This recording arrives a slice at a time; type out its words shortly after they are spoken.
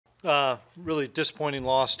Really disappointing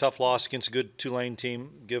loss, tough loss against a good Tulane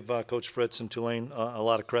team. Give Coach Fritz and Tulane a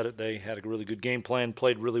lot of credit. They had a really good game plan,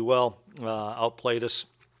 played really well, outplayed us,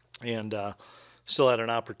 and still had an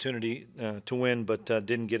opportunity to win, but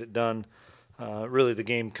didn't get it done. Really, the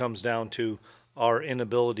game comes down to our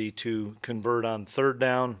inability to convert on third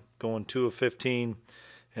down, going 2 of 15,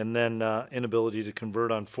 and then inability to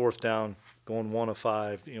convert on fourth down, going 1 of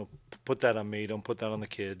 5. Put that on me. Don't put that on the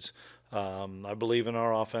kids. I believe in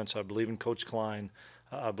our offense. I believe in Coach Klein.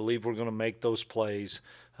 I believe we're going to make those plays.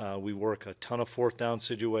 We work a ton of fourth down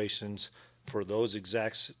situations for those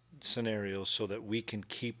exact scenarios so that we can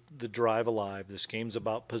keep the drive alive. This game's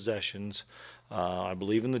about possessions. I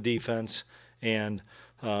believe in the defense. And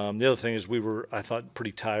the other thing is I thought,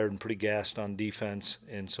 pretty tired and pretty gassed on defense.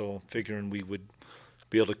 And so figuring we would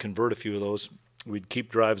be able to convert a few of those, we'd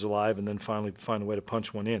keep drives alive and then finally find a way to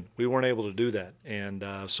punch one in. We weren't able to do that. And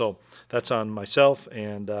so that's on myself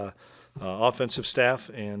and offensive staff.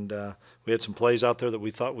 And we had some plays out there that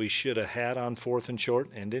we thought we should have had on fourth and short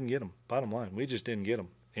and didn't get them. Bottom line, we just didn't get them.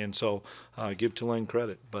 And so give Tulane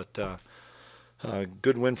credit. But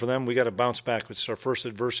good win for them. We got to bounce back. It's our first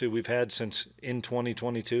adversity we've had since in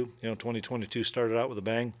 2022. 2022 started out with a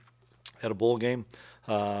bang. Had a bowl game.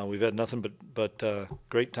 We've had nothing but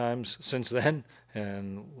great times since then,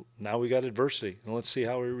 and now we got adversity. And let's see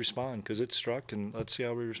how we respond, because it struck, and let's see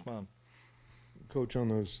how we respond. Coach, on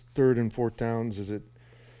those third and fourth downs, is it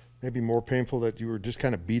maybe more painful that you were just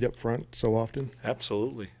kind of beat up front so often?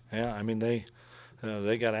 Absolutely. Yeah, I mean, they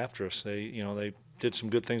got after us. They did some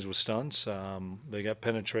good things with stunts. They got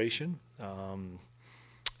penetration,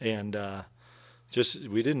 and just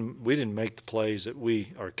we didn't make the plays that we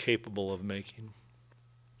are capable of making.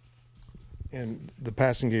 And the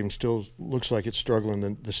passing game still looks like it's struggling.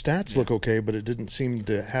 The stats look okay, but it didn't seem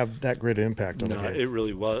to have that great an impact on the game. No, it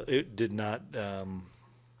really was. It did not.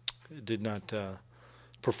 It did not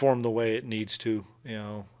perform the way it needs to.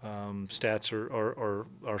 Stats are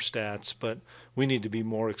stats, but we need to be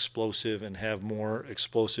more explosive and have more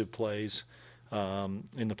explosive plays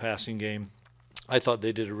in the passing game. I thought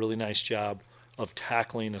they did a really nice job of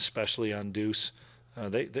tackling, especially on Deuce.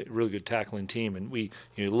 They really good tackling team, and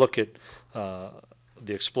you look at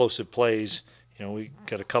the explosive plays. We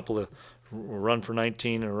got a couple of run for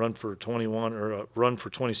 19, or run for 21, or a run for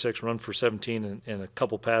 26, run for 17, and a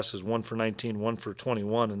couple passes, one for 19, one for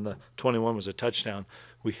 21, and the 21 was a touchdown.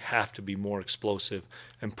 We have to be more explosive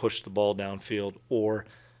and push the ball downfield or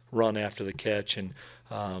run after the catch, and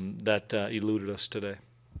that eluded us today.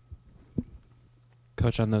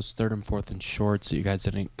 Coach, on those third and fourth and shorts that you guys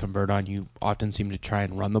didn't convert on, you often seem to try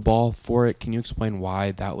and run the ball for it. Can you explain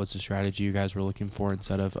why that was the strategy you guys were looking for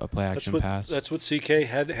instead of a play-action pass? That's what CK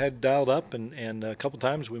had dialed up, and a couple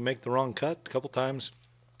times we make the wrong cut. A couple times,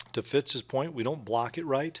 to Fitz's point, we don't block it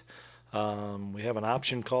right. We have an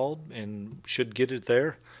option called and should get it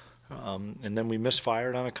there. And then we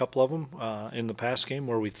misfired on a couple of them in the pass game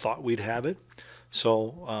where we thought we'd have it.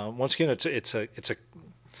 So once again,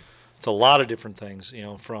 it's a lot of different things,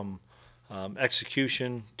 from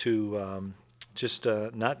execution to just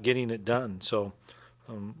not getting it done. So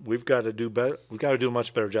we've got to do better. We've got to do a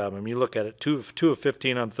much better job. I mean, you look at it: two of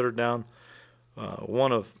 15 on third down,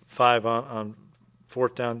 1 of 5 on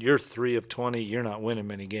fourth down. You're 3 of 20. You're not winning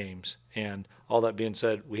many games. And all that being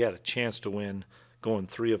said, we had a chance to win going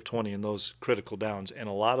 3 of 20 in those critical downs. And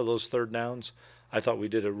a lot of those third downs, I thought we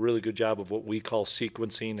did a really good job of what we call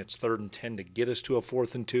sequencing. It's 3rd and 10 to get us to a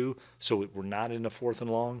 4th and 2, so we're not in a 4th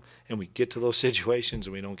and long, and we get to those situations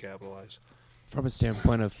and we don't capitalize. From a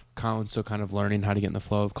standpoint of Colin still kind of learning how to get in the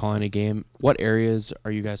flow of calling a game, what areas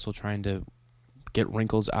are you guys still trying to get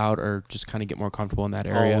wrinkles out or just kind of get more comfortable in that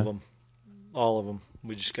area? All of them.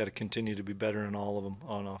 We just got to continue to be better in all of them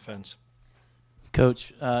on offense.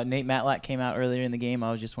 Coach, Nate Matlack came out earlier in the game.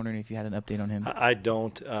 I was just wondering if you had an update on him. I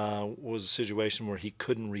don't. Was a situation where he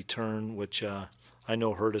couldn't return, which I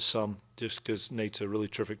know hurt us some, just because Nate's a really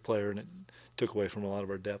terrific player, and it took away from a lot of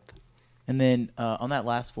our depth. And then on that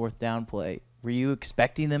last fourth down play, were you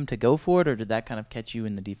expecting them to go for it, or did that kind of catch you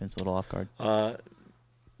in the defense a little off guard?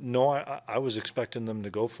 No, I was expecting them to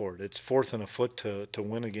go for it. It's 4th and a foot to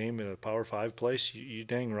win a game in a Power 5 place. You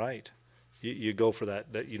dang right. You go for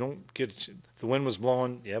that. That you don't get. The wind was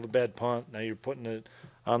blowing. You have a bad punt. Now you're putting it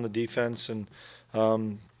on the defense, and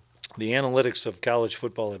the analytics of college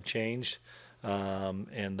football have changed,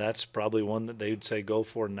 and that's probably one that they would say go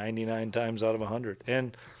for 99 times out of 100.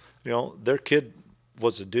 And their kid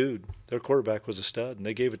was a dude. Their quarterback was a stud, and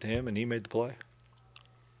they gave it to him, and he made the play.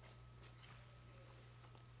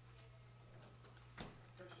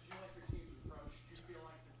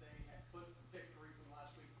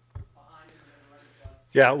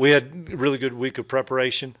 Yeah, we had a really good week of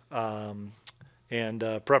preparation,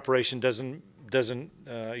 and preparation doesn't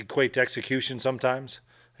equate to execution sometimes.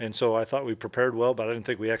 And so I thought we prepared well, but I didn't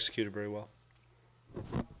think we executed very well.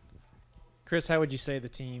 Chris, how would you say the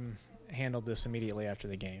team handled this immediately after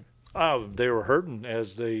the game? They were hurting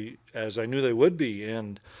as I knew they would be,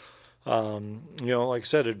 and like I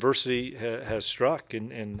said, adversity has struck,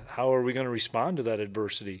 and how are we going to respond to that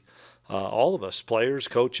adversity? All of us, players,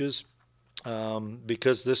 coaches,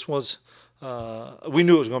 because this was we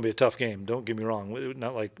knew it was going to be a tough game. Don't get me wrong.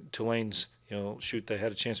 Not like Tulane's. They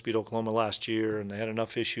had a chance to beat Oklahoma last year, and they had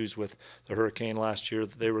enough issues with the Hurricane last year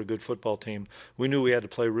that they were a good football team. We knew we had to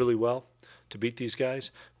play really well to beat these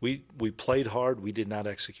guys. We played hard. We did not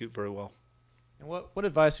execute very well. And what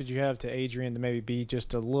advice would you have to Adrian to maybe be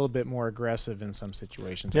just a little bit more aggressive in some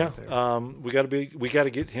situations out there? We got to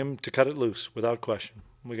get him to cut it loose without question.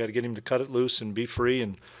 We got to get him to cut it loose and be free.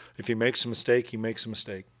 And if he makes a mistake, he makes a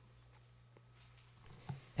mistake.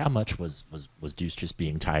 How much was Deuce just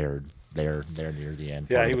being tired there near the end?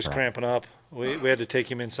 Yeah, he was cramping up. We had to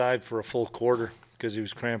take him inside for a full quarter because he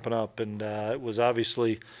was cramping up, and it was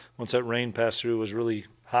obviously, once that rain passed through, it was really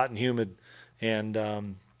hot and humid,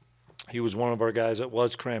 and he was one of our guys that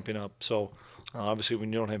was cramping up. So obviously,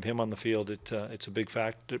 when you don't have him on the field, it's a big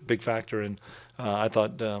factor. And I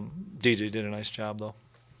thought DJ did a nice job, though.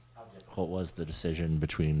 How difficult was the decision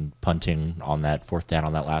between punting on that fourth down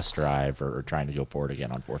on that last drive or trying to go for it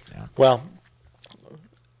again on fourth down? Well,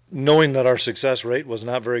 knowing that our success rate was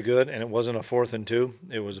not very good, and it wasn't a 4th and 2,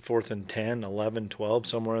 it was a 4th and 10, 11, 12,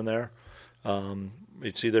 somewhere in there.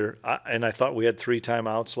 It's either and I thought we had 3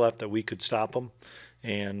 timeouts left that we could stop them,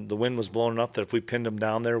 and the wind was blowing enough that if we pinned them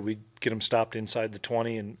down there, we'd get them stopped inside the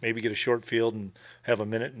 20 and maybe get a short field and have a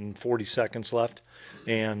minute and 40 seconds left.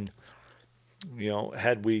 And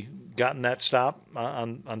had we gotten that stop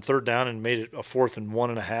on 3rd down and made it a 4th and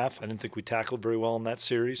 1.5, I didn't think we tackled very well in that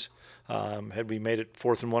series. Had we made it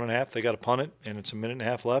 4th and 1.5, they got to punt it, and it's a minute and a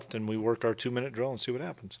half left, and we work our 2-minute drill and see what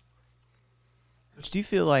happens. Coach, do you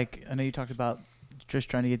feel like, I know you talked about just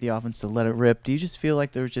trying to get the offense to let it rip. Do you just feel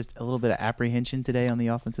like there was just a little bit of apprehension today on the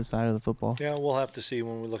offensive side of the football? Yeah, we'll have to see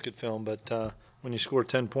when we look at film, but when you score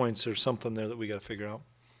 10 points, there's something there that we got to figure out.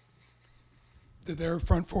 Did their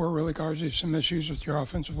front four really cause you some issues with your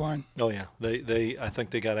offensive line? Oh, yeah. I think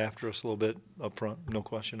they got after us a little bit up front, no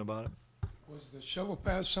question about it. Was the shovel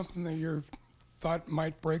pass something that you thought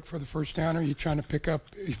might break for the first down, or are you trying to pick up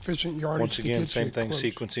efficient yardage Once again, to get same you thing, close?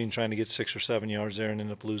 sequencing, trying to get 6 or 7 yards there and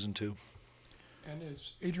end up losing 2. And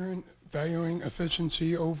is Adrian valuing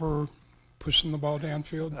efficiency over pushing the ball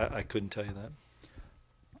downfield? I couldn't tell you that.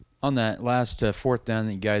 On that last fourth down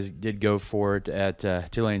that you guys did go for it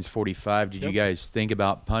at Tulane's 45, did you guys think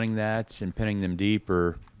about punting that and pinning them deep,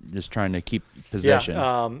 or just trying to keep possession?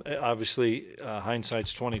 Yeah, obviously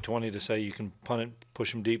hindsight's 20/20 to say you can punt it,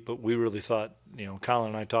 push them deep, but we really thought, Colin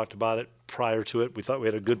and I talked about it prior to it. We thought we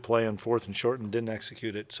had a good play on 4th and short and didn't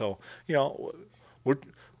execute it. So,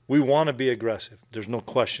 we want to be aggressive. There's no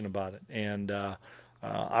question about it. And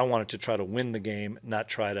I wanted to try to win the game, not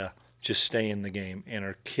try to just stay in the game. And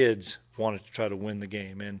our kids wanted to try to win the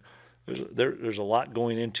game. And there's a lot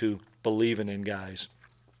going into believing in guys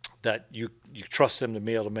that you trust them to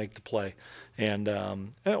be able to make the play, and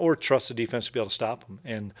or trust the defense to be able to stop them.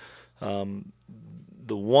 And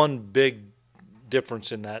the one big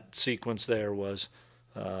difference in that sequence there was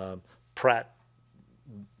Pratt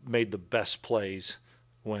made the best plays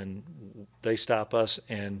when they stop us,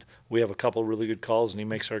 and we have a couple of really good calls, and he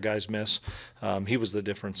makes our guys miss. He was the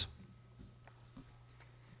difference.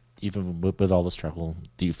 Even with all the struggle,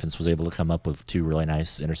 defense was able to come up with 2 really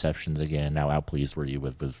nice interceptions again. How pleased were you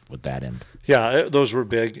with that end? Yeah, those were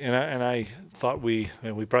big, and I thought we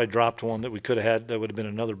probably dropped one that we could have had. That would have been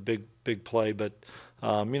another big play. But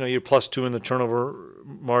you're +2 in the turnover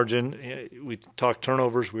margin. We talked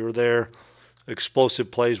turnovers. We were there.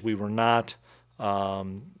 Explosive plays. We were not.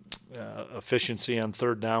 Efficiency on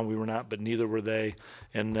 3rd down, we were not, but neither were they.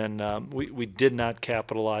 And then we did not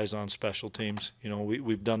capitalize on special teams.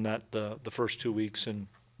 We've done that the first 2 weeks, and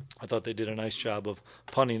I thought they did a nice job of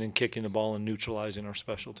punting and kicking the ball and neutralizing our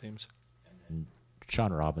special teams. And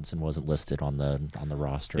Sean Robinson wasn't listed on the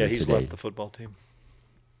roster. Yeah, he's today. left the football team.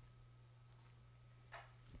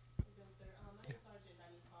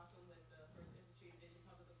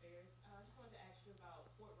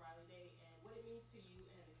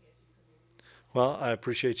 Well, I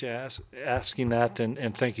appreciate you asking that,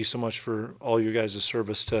 and thank you so much for all your guys'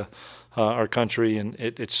 service to our country. And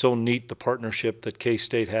it's so neat, the partnership that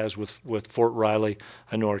K-State has with Fort Riley.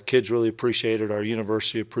 I know our kids really appreciate it. Our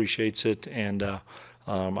university appreciates it, and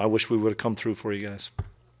I wish we would have come through for you guys.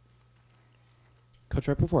 Coach,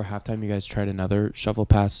 right before halftime, you guys tried another shovel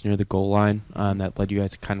pass near the goal line that led you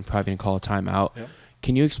guys to kind of having to call a timeout. Yep.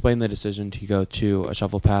 Can you explain the decision to go to a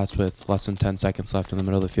shovel pass with less than 10 seconds left in the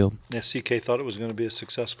middle of the field? Yeah, CK thought it was going to be a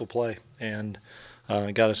successful play, and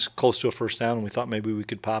got us close to a first down, and we thought maybe we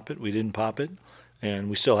could pop it. We didn't pop it, and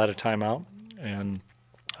we still had a timeout. And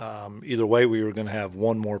either way, we were going to have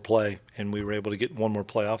one more play, and we were able to get one more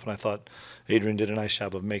play off, and I thought Adrian did a nice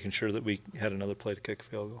job of making sure that we had another play to kick a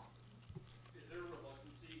field goal. Is there a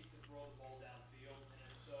reluctancy to throw the ball downfield, and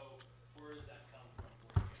if so, where does that come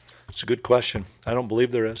from? It's a good question. I don't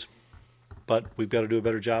believe there is, but we've got to do a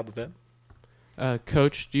better job of it.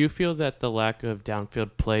 Coach, do you feel that the lack of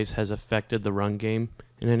downfield plays has affected the run game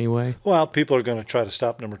in any way? Well, people are going to try to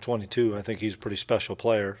stop number 22. I think he's a pretty special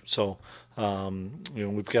player. So,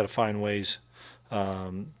 we've got to find ways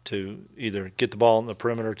to either get the ball in the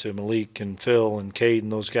perimeter to Malik and Phil and Cade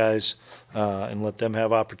and those guys and let them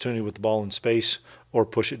have opportunity with the ball in space, or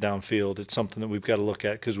push it downfield. It's something that we've got to look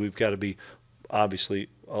at, because we've got to be obviously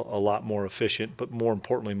a lot more efficient, but more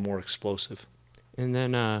importantly, more explosive. And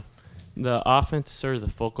then the offense is sort of the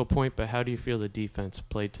focal point, but how do you feel the defense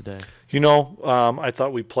played today? I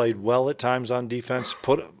thought we played well at times on defense.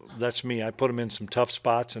 That's me. I put them in some tough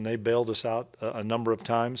spots, and they bailed us out a number of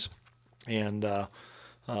times, and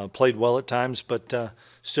played well at times. But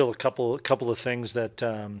still, a couple of things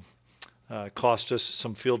that cost us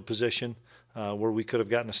some field position, where we could have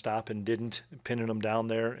gotten a stop and didn't, pinning them down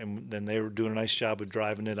there, and then they were doing a nice job of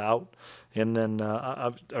driving it out. And then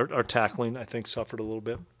our tackling, I think, suffered a little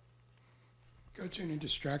bit. Coach, any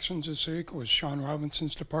distractions this week? Was Sean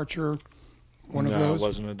Robinson's departure one of No, those? it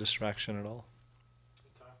wasn't a distraction at all.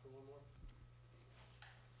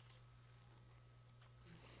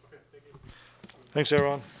 Thanks,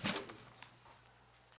 everyone.